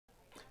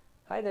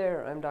Hi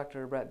there, I'm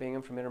Dr. Brett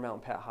Bingham from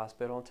Intermountain Pet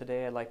Hospital, and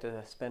today I'd like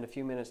to spend a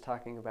few minutes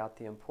talking about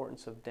the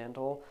importance of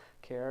dental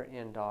care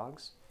in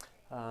dogs.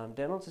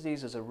 Dental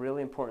disease is a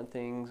really important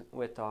thing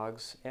with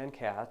dogs and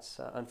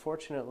cats.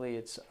 Unfortunately,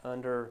 it's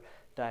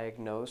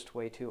underdiagnosed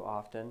way too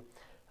often.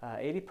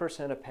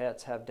 80% of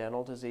pets have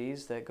dental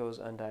disease that goes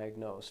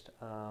undiagnosed.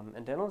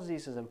 And dental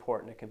disease is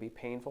important. It can be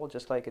painful,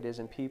 just like it is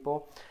in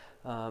people.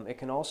 It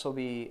can also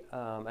be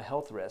a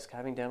health risk.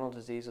 Having dental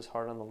disease is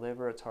hard on the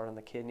liver, it's hard on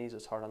the kidneys,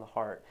 it's hard on the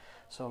heart.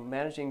 So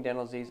managing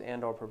dental disease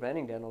and or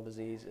preventing dental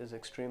disease is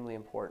extremely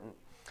important.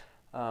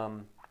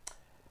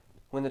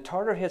 When the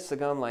tartar hits the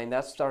gum line,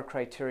 that's our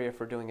criteria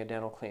for doing a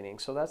dental cleaning.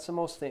 So that's the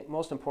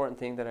most important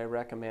thing that I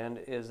recommend,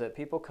 is that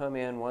people come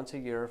in once a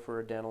year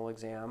for a dental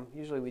exam.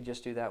 Usually we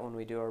just do that when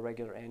we do our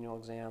regular annual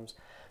exams.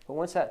 But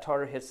once that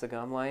tartar hits the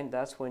gum line,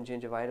 that's when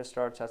gingivitis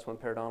starts, that's when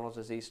periodontal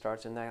disease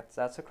starts, and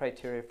that's the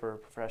criteria for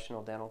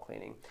professional dental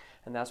cleaning.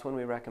 And that's when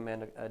we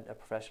recommend a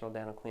professional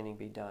dental cleaning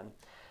be done.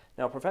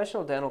 Now,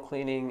 professional dental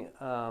cleaning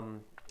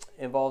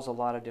involves a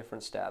lot of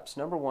different steps.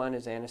 Number one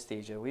is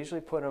anesthesia. We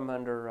usually put them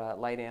under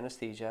light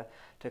anesthesia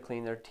to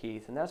clean their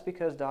teeth, and that's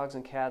because dogs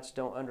and cats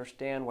don't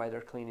understand why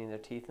they're cleaning their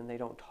teeth, and they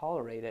don't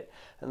tolerate it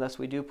unless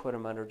we do put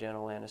them under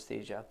general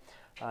anesthesia.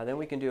 Then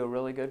we can do a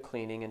really good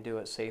cleaning and do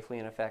it safely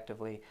and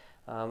effectively.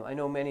 I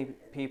know many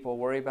people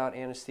worry about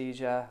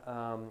anesthesia,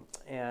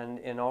 and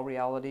in all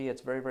reality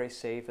it's very, very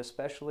safe,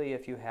 especially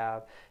if you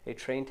have a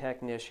trained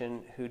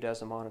technician who does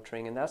the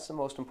monitoring, and that's the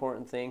most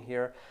important thing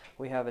here.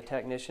 We have a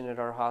technician at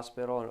our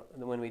hospital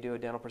when we do a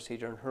dental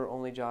procedure, and her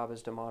only job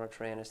is to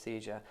monitor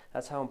anesthesia.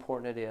 That's how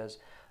important it is.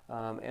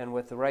 And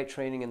with the right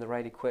training and the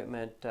right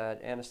equipment,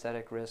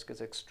 anesthetic risk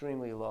is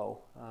extremely low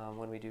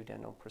when we do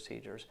dental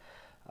procedures.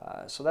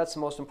 So that's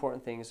the most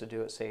important thing, is to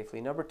do it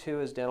safely. Number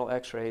two is dental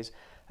x-rays.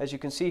 As you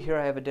can see here,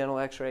 I have a dental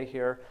x-ray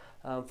here.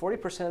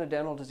 40% of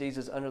dental disease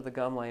is under the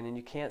gum line, and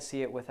you can't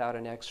see it without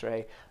an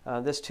x-ray.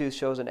 This tooth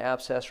shows an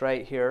abscess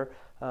right here.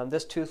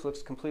 This tooth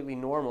looks completely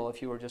normal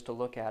if you were just to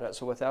look at it.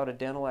 So without a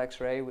dental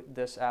x-ray,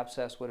 this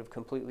abscess would have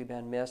completely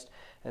been missed,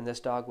 and this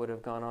dog would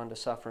have gone on to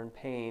suffer in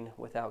pain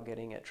without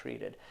getting it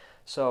treated.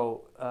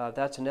 So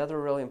that's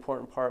another really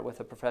important part with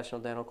a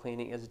professional dental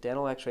cleaning, is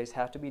dental x-rays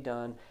have to be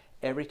done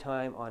every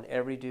time on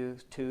every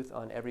tooth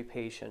on every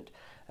patient,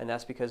 and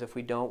that's because if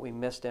we don't, we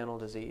miss dental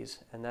disease,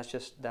 and that's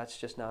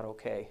just not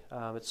okay.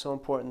 It's so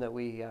important that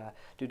we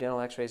do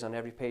dental x-rays on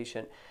every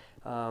patient.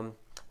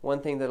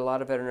 One thing that a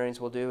lot of veterinarians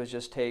will do is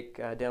just take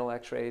dental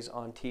x-rays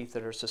on teeth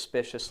that are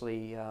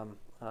suspiciously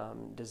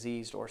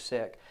diseased or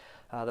sick.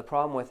 The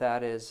problem with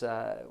that is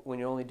when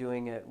you're only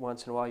doing it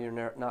once in a while,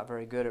 you're not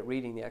very good at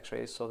reading the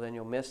x-rays, so then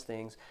you'll miss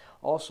things.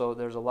 Also,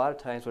 there's a lot of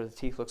times where the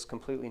teeth looks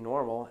completely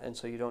normal, and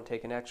so you don't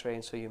take an x-ray,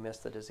 and so you miss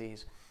the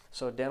disease.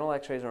 So dental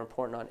x-rays are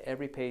important on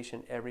every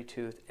patient, every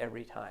tooth,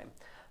 every time.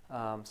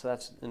 So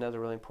that's another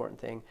really important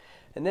thing.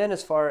 And then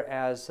as far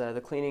as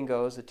the cleaning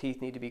goes, the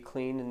teeth need to be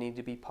cleaned and need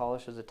to be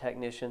polished as a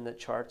technician that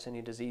charts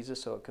any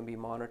diseases so it can be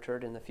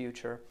monitored in the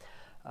future.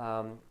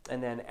 And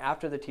then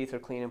after the teeth are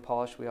clean and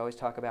polished, we always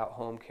talk about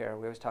home care.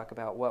 We always talk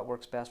about what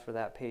works best for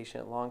that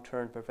patient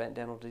long-term to prevent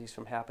dental disease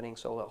from happening,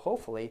 so that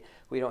hopefully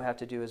we don't have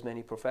to do as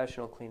many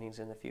professional cleanings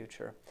in the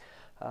future.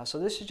 So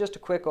this is just a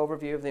quick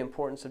overview of the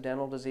importance of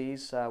dental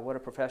disease, what a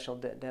professional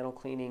dental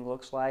cleaning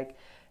looks like,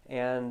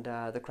 and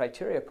the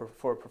criteria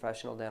for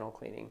professional dental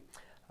cleaning.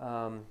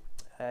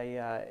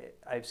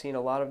 I've seen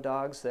a lot of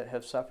dogs that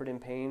have suffered in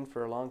pain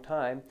for a long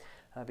time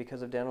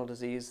because of dental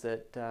disease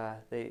that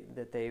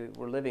they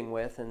were living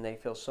with, and they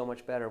feel so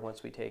much better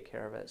once we take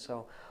care of it.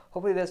 So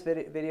hopefully this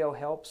video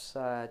helps.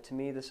 To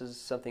me, this is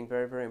something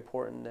very, very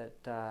important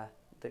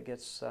that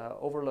gets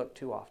overlooked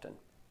too often.